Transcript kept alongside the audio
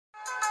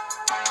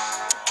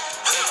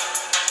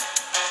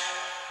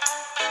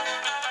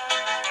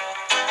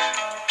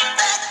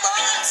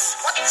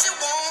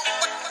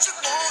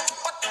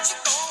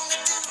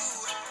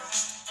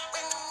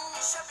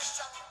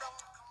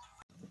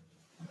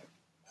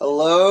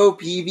Hello,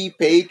 PV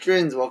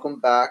patrons. Welcome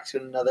back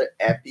to another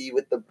epi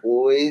with the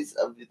boys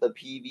of the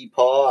PV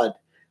pod.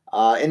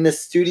 In the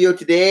studio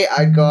today,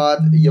 I got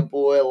your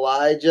boy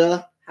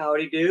Elijah,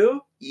 Howdy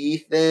do.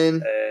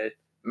 Ethan, Hey,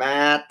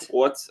 Matt,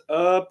 what's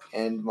up?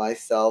 and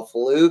myself,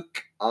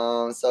 Luke.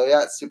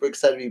 Super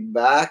excited to be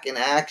back in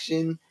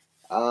action.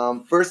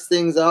 First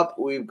things up,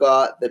 we've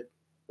got the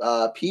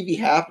PV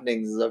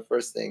happenings is our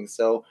first thing.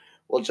 So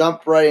we'll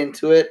jump right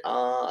into it.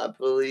 I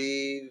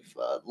believe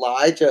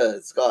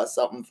Elijah's got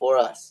something for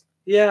us.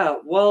 Yeah,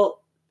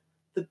 well,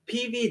 the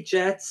PV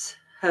Jets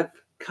have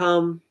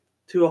come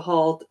to a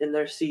halt in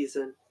their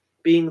season,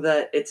 being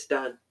that it's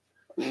done.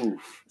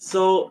 Oof.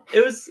 So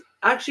it was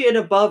actually an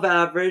above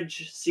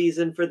average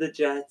season for the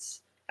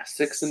Jets.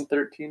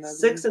 6-13,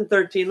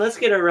 6-13. Let's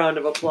get a round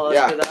of applause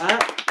Yeah. for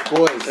that.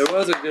 Boys. It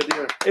was a good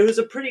year. It was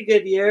a pretty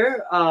good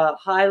year.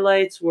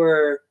 Highlights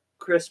were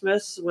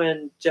Christmas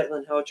when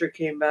Jetlin Houcher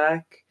came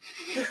back.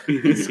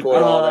 He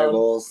scored all their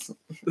goals.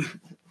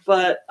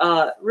 But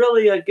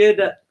really a good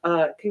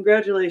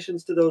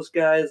congratulations to those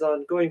guys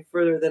on going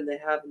further than they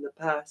have in the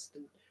past,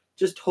 and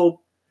just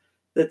hope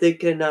that they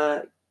can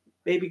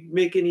maybe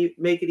make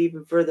it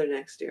even further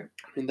next year.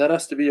 I mean, that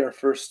has to be our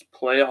first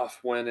playoff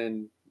win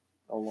in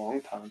a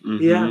long time. Mm-hmm.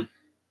 Yeah.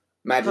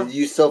 Matt, did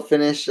you still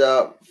finish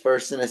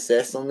first in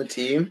assists on the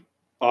team?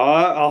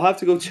 I'll have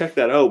to go check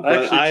that out. I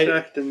But actually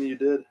checked and you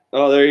did.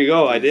 Oh, there you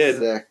go. I did.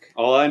 Sick.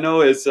 All I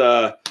know is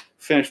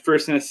finished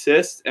first in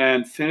assists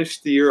and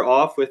finished the year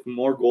off with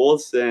more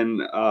goals than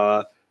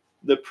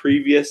the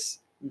previous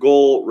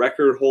goal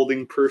record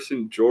holding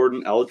person,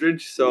 Jordan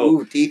Eldridge. So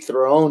Ooh,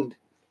 dethroned.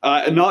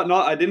 I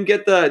didn't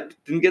get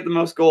the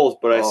most goals,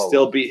 but I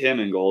still beat him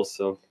in goals.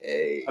 So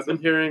Hey. I've been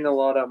hearing a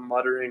lot of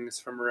mutterings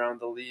from around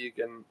the league,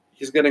 and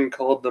he's getting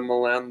called the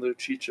Milan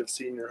Lucic of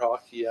senior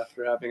hockey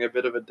after having a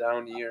bit of a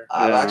down year.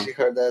 I've Yeah. actually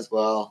heard that as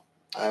well.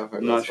 I'm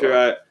not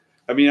sure.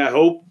 I mean, I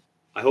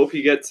hope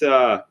he gets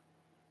a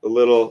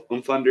little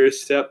oomph under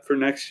his step for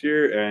next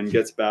year and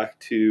gets back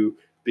to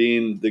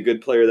being the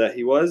good player that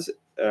he was.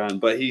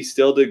 But he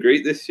still did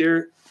great this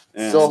year.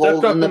 And Still stepped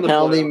holding up the in the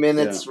penalty playoffs.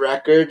 minutes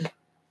record.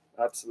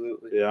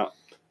 Absolutely. yeah.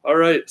 All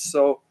right,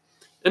 so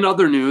in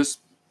other news,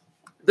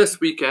 this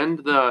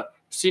weekend, the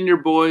senior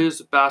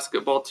boys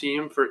basketball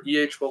team for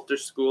E.H. Walter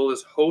School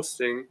is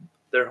hosting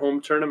their home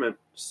tournament.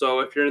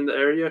 So if you're in the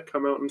area,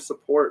 come out and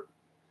support.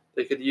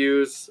 They could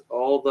use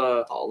all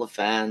the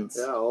fans. fans.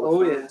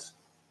 If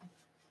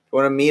you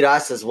want to meet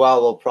us as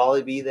well, we'll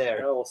probably be Yeah, there.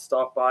 we'll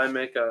stop by,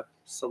 make a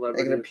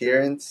celebrity Make an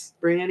appearance.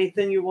 Bring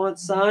anything you want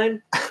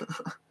signed.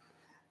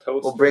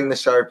 Toast. We'll bring the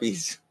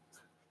Sharpies.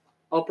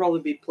 I'll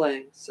probably be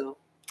playing, so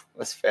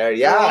That's fair.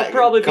 Yeah, I'll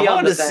probably come be on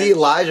on the to see bench.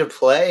 Elijah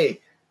play.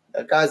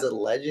 That guy's a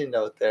legend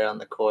out there on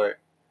the court.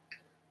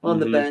 on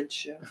the Mhm.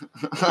 bench. Yeah.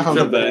 On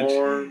the the bench.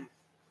 Warm.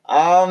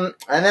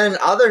 And then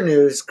other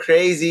news,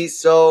 crazy.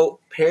 So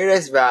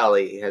Paradise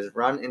Valley has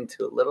run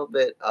into a little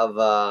bit of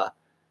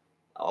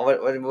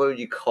what would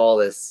you call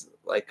this?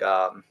 Like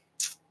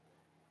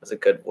what's a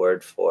good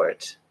word for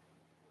it?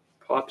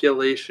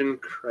 Population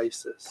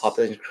crisis.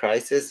 Population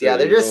crisis. There Yeah,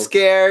 they're you just go.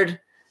 scared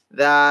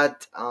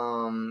that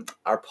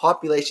our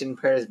population in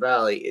Paradise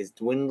Valley is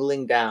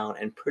dwindling down,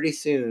 and pretty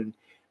soon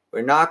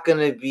we're not going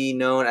to be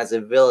known as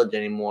a village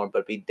anymore,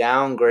 but be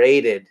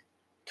downgraded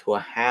to a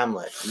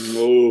hamlet,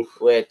 Ooh.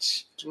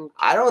 which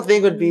I don't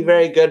think would be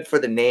very good for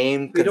the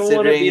name, We don't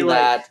wanna be considering like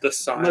that The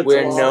sign.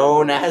 we're That's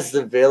known awesome. as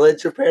the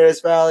village of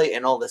Paradise Valley,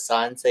 and all the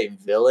signs say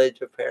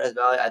village of Paradise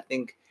Valley. I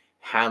think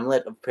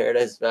hamlet of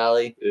Paradise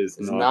Valley Is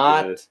is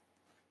not good.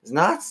 does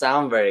not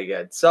sound very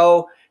good.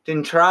 So,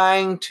 in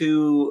trying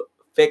to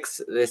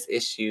fix this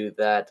issue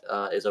that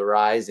is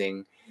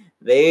arising,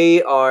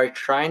 they are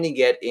trying to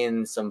get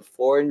in some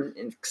foreign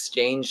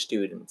exchange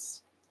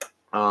students.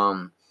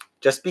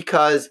 Just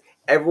because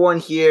everyone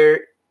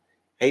here,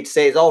 I hate to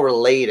say, is all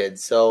related.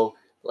 So,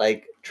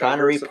 like, trying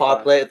to Diversify.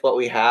 repopulate with what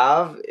we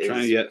have is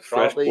Trying to get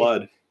fresh probably-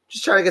 blood.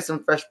 Just try to get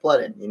some fresh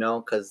blood in,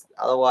 because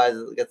otherwise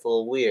it gets a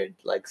little weird,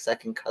 like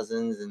second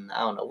cousins, and I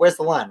don't know. Where's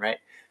the line, right?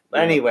 But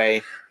Yeah.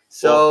 anyway,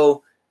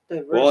 so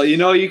Diverse. Well,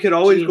 you could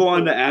always Gene go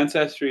on to pool.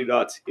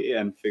 ancestry.ca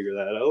and figure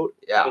that out.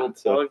 yeah. Little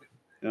So-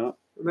 plug.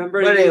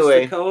 Remember But to use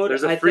anyway, the code.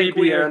 There's a I think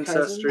we freebie are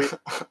ancestry.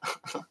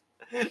 cousins.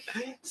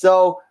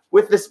 So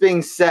with this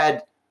being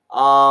said,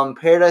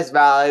 Paradise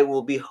Valley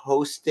will be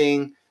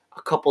hosting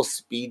a couple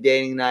speed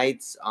dating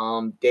nights.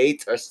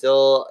 Dates are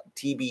still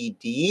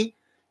TBD,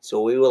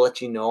 so we will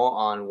let you know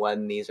on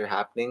when these are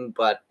happening.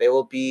 But they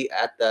will be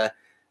at the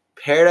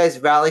Paradise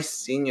Valley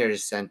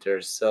Seniors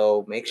Center,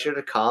 so make sure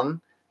to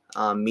come,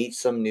 meet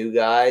some new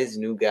guys,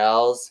 new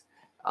gals.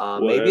 Maybe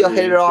I'll Whatever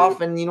hit you it off,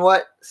 do. and you know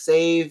what?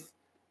 Save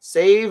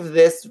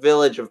this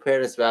village of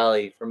Paradise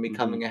Valley from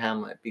becoming a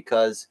hamlet,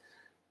 because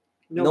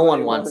no Nobody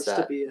one wants to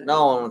that. be a-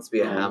 No one wants to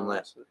be a No.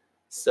 hamlet.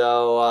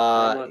 So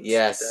Hamlet's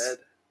yes, dead.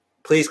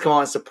 please come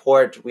on and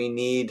support. We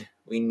need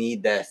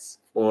this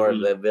for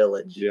Mhm. the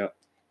village. Yeah.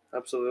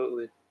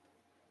 Absolutely.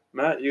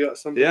 Matt, you got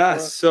something? Yeah. For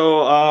us?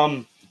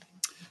 So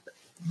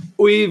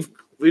we've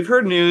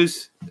heard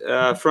news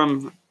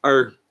from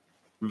our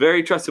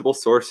very trustable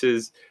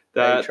sources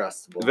Very that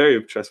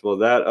trustable.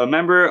 that a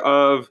member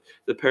of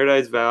the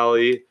Paradise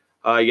Valley,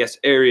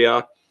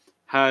 area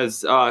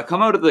has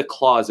come out of the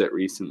closet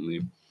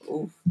recently.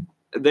 Oof.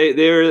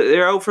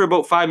 They're out for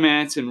about 5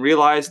 minutes and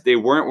realized they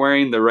weren't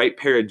wearing the right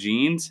pair of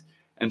jeans,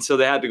 and so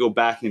they had to go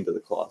back into the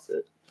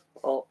closet.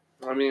 Well,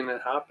 I mean,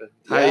 it happened.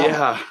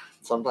 Yeah.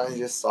 Sometimes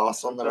you just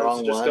sauce on the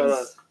wrong Just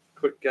ones.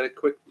 get a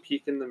quick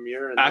peek in the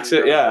mirror. And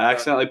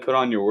Accidentally put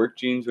on your work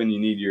jeans when you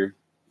need your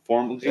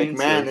formal Like, jeans.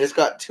 man, there's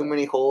got too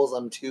many holes.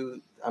 I'm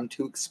too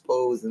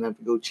exposed and have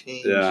to go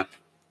change. Yeah.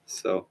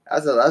 So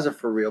That's a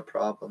for real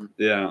problem.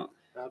 yeah.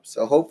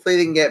 So hopefully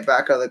they can get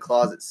back out of the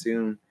closet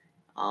soon.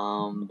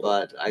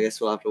 But I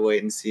guess we'll have to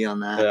wait and see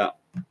on that. Yeah.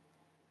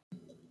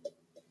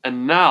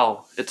 And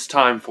now it's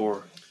time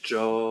for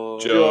Joe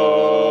of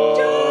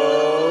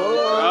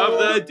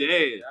the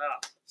day. Yeah.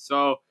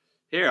 So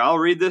here, I'll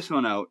read this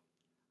one out.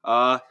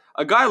 A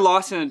guy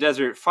lost in a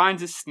desert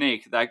finds a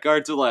snake that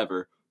guards a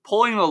lever.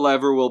 Pulling the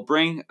lever will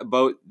bring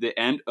about the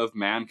end of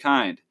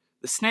mankind.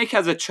 The snake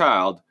has a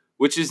child,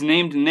 which is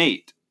named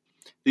Nate.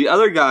 The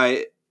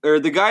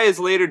guy is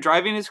later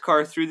driving his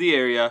car through the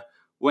area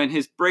when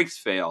his brakes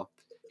fail.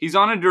 He's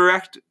on a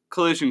direct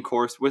collision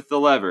course with the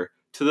lever.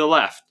 To the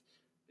left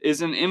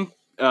is an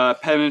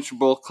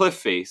impenetrable cliff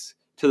face.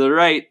 To the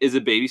right is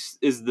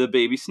the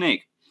baby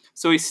snake.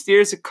 So he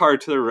steers the car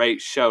to the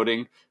right,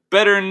 shouting,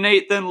 "Better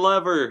Nate than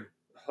lever."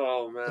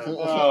 Oh man,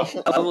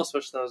 I almost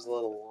wish that was a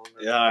little longer.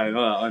 Yeah, I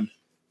know that one.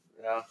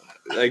 Yeah.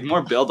 Like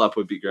more build up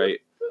would be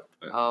great.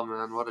 Oh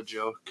man, what a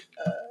joke!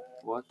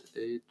 What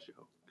a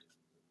joke!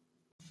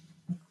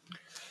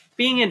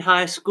 Being in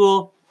high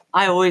school,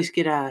 I always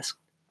get asked,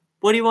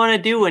 "What do you want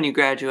to do when you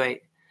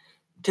graduate?"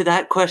 To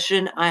that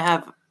question, I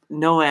have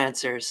no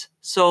answers.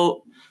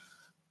 So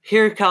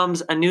here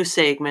comes a new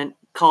segment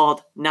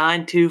called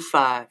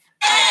 925.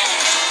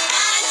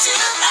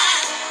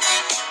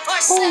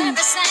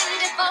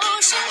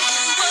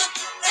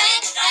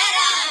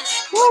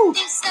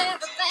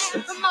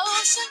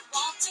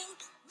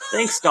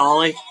 Thanks,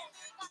 Dolly.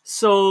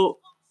 So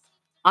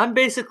I'm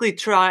basically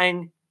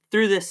trying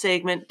through this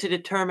segment to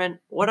determine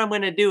what I'm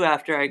going to do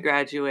after I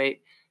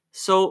graduate.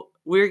 So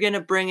we're going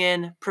to bring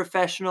in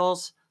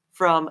professionals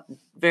from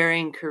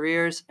varying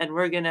careers, and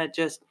we're going to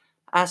just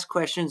ask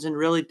questions and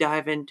really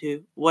dive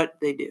into what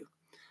they do.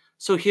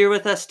 So here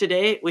with us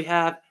today, we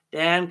have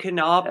Dan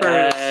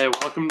Knoppers. Hey,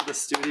 welcome to the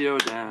studio,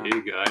 Dan.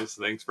 Hey guys,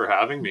 thanks for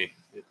having me.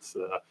 It's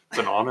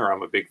an honor.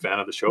 I'm a big fan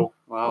of the show.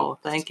 Wow, Oh,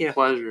 thank it's a you.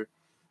 pleasure.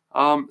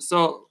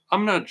 So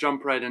I'm gonna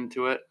jump right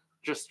into it.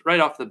 Just right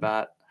off the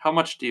bat, how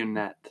much do you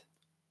net?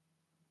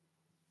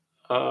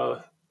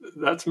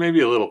 That's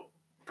maybe a little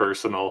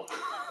personal.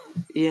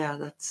 Yeah,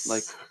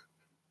 that's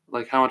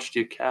Like how much do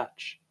you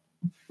catch?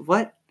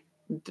 what?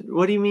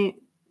 What do you mean?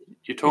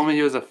 You told me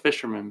he was a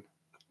fisherman.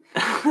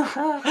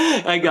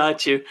 I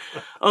got you.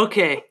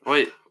 Okay,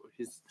 Wait,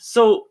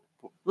 so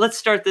let's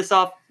start this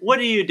off. What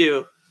do you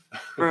do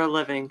for a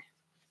living?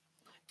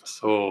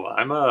 So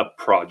I'm a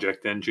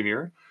project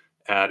engineer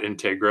at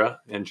Integra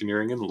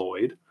Engineering in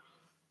Lloyd.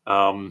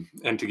 And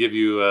to give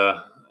you,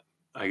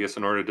 I guess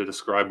in order to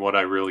describe what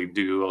I really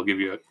do, I'll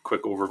give you a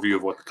quick overview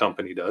of what the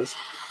company does.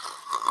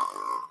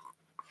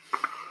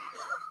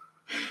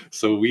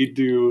 So we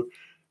do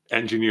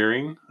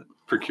engineering,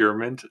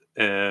 procurement,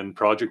 and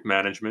project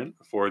management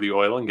for the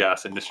oil and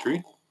gas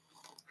industry.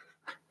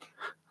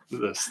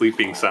 The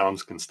sleeping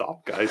sounds can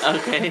stop, guys.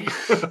 Okay.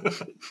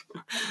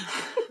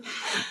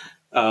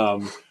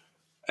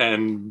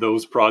 And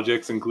those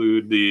projects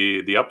include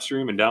the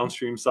upstream and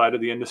downstream side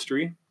of the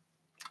industry.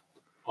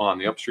 On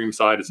the upstream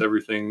side, it's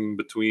everything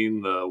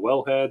between the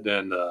wellhead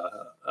and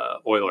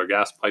oil or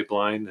gas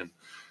pipeline. And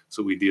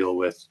so we deal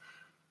with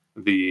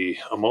the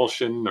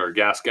emulsion or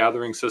gas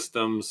gathering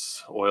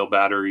systems, oil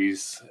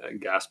batteries,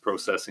 gas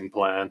processing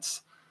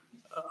plants,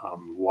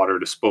 water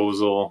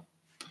disposal.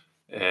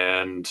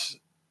 And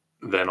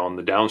then on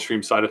the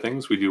downstream side of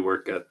things, we do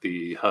work at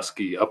the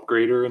Husky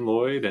upgrader in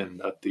Lloyd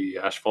and at the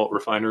asphalt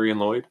refinery in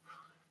Lloyd.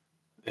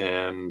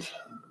 And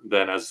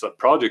then as a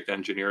project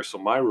engineer, so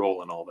my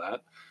role in all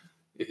that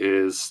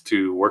is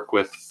to work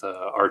with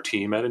our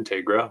team at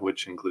Integra,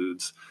 which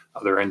includes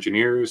other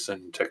engineers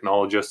and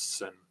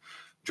technologists and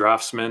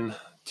draftsmen,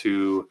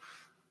 to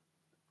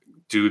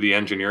do the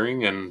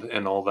engineering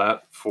and all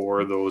that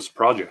for those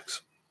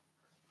projects.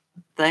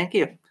 Thank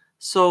you.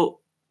 So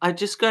I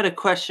just got a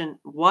question.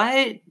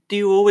 Why do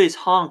you always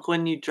honk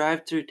when you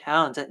drive through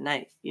towns at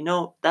night? You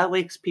know, that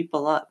wakes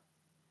people up.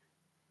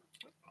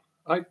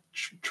 I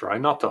try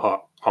not to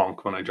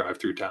honk when I drive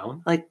through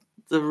town. Like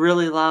the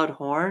really loud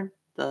horn,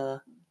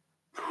 the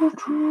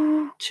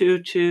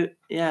choo-choo,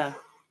 yeah.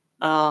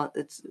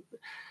 It's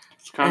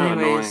kind of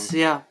annoying. anyways,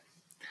 yeah.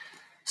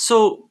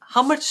 So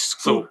how much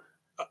school?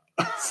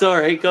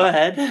 Sorry, go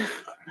ahead.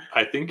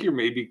 I think you're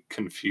maybe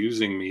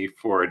confusing me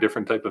for a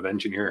different type of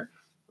engineer.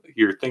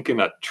 You're thinking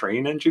a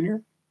train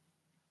engineer?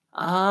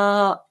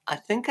 I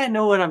think I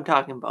know what I'm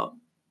talking about.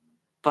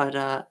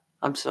 but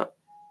I'm sorry.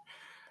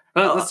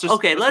 Let's Let's move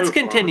on.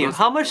 continue. Let's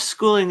How move much on.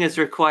 schooling is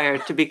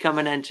required to become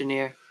an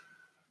engineer?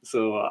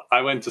 So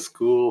I went to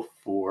school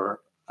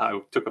I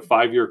took a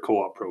 5-year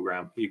co-op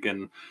program. You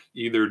can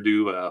either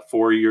do a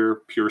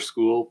 4-year pure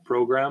school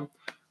program,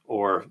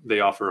 or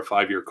they offer a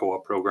 5-year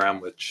co-op program,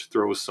 which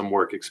throws some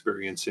work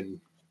experience in.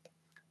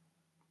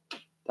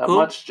 That Cool.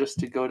 much just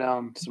to go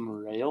down some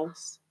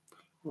rails?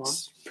 Well,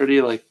 It's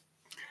pretty, like,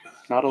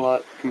 not a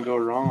lot can go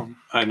wrong.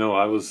 I know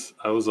I was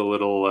a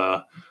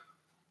little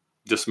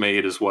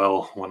dismayed as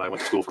well when I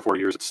went to school for 4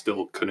 years.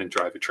 Still couldn't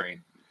drive a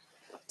train.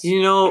 do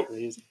you know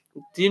Crazy.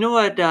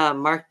 what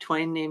Mark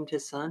Twain named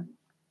his son?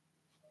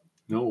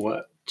 No,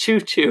 what? Choo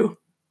Choo.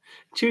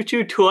 Choo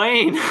Choo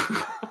Twain.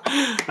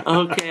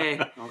 Okay.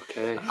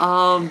 Okay.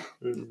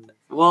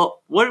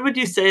 Well, what would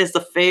you say is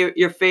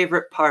your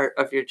favorite part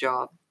of your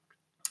job?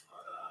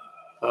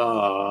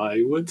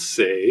 I would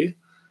say,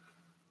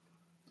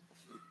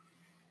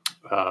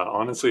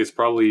 honestly, it's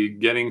probably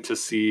getting to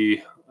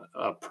see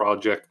a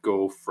project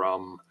go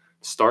from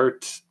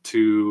start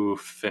to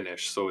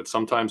finish. So it's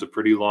sometimes a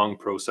pretty long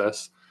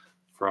process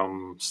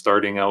from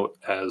starting out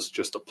as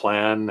just a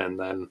plan and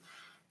then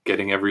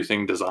getting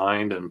everything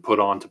designed and put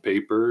onto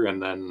paper.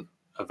 And then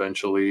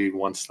eventually,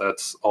 once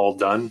that's all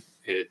done,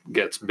 it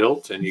gets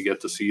built and you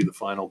get to see the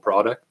final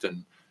product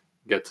and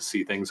get to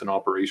see things in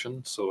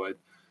operation. So I'd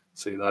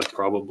say that'd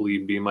probably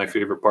be my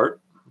favorite part.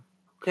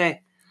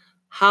 Okay.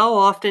 How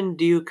often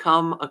do you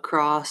come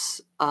across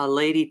a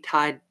lady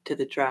tied to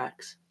the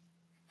tracks?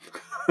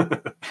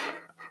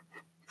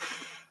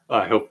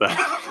 I hope that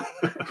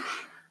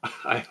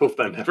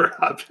never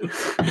happens.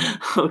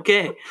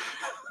 Okay.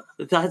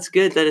 That's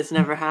good that it's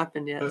never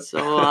happened yet.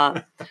 So,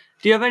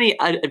 do you have any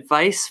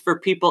advice for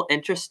people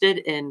interested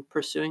in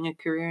pursuing a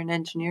career in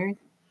engineering?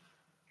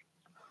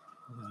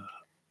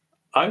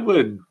 I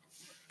would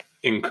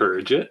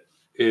encourage it.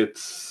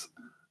 It's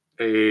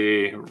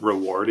a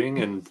rewarding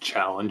and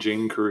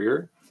challenging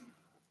career.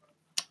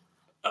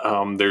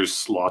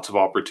 There's lots of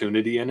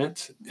opportunity in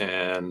it.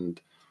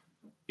 And,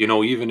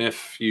 even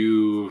if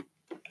you,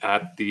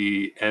 at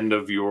the end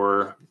of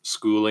your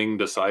schooling,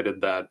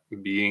 decided that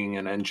being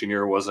an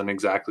engineer wasn't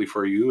exactly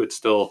for you, it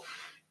still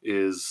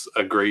is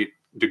a great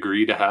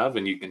degree to have,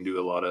 and you can do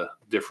a lot of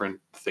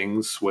different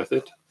things with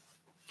it.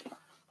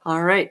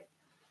 All right.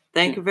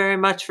 Thank you very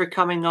much for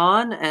coming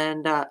on.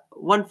 And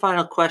one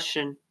final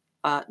question.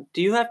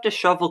 Do you have to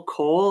shovel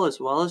coal as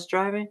well as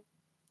driving?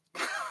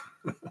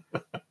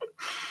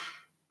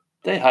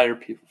 They hire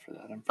people for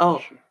that, I'm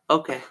pretty sure.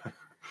 Okay.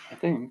 I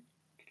think.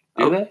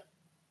 Do they?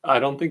 I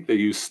don't think they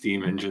use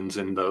steam engines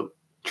in the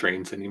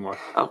trains anymore.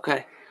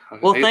 Okay.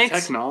 Well, Hey,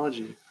 thanks.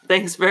 Technology.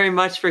 Thanks very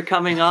much for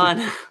coming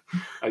on.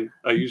 I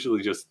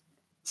usually just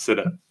sit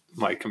at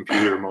my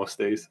computer most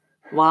days.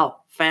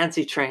 Wow.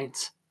 Fancy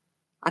trains.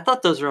 I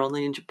thought those were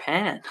only in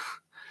Japan.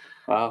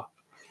 Wow.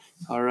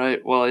 All right.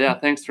 Well, yeah,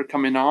 thanks for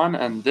coming on.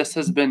 And this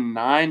has been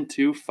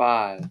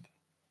 925.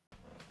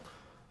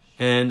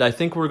 And I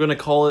think we're going to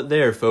call it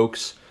there,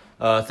 folks.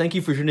 Thank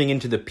you for tuning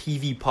into the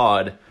PV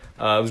Pod.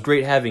 It was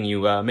great having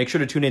you. Make sure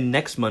to tune in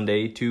next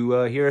Monday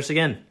to hear us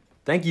again.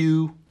 Thank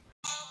you.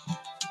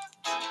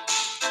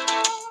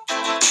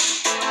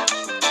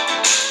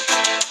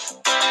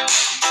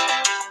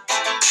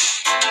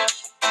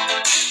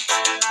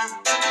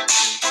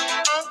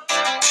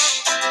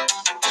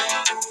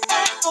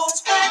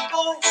 Bad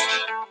boys,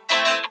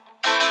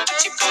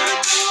 what you gonna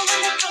do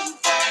when they come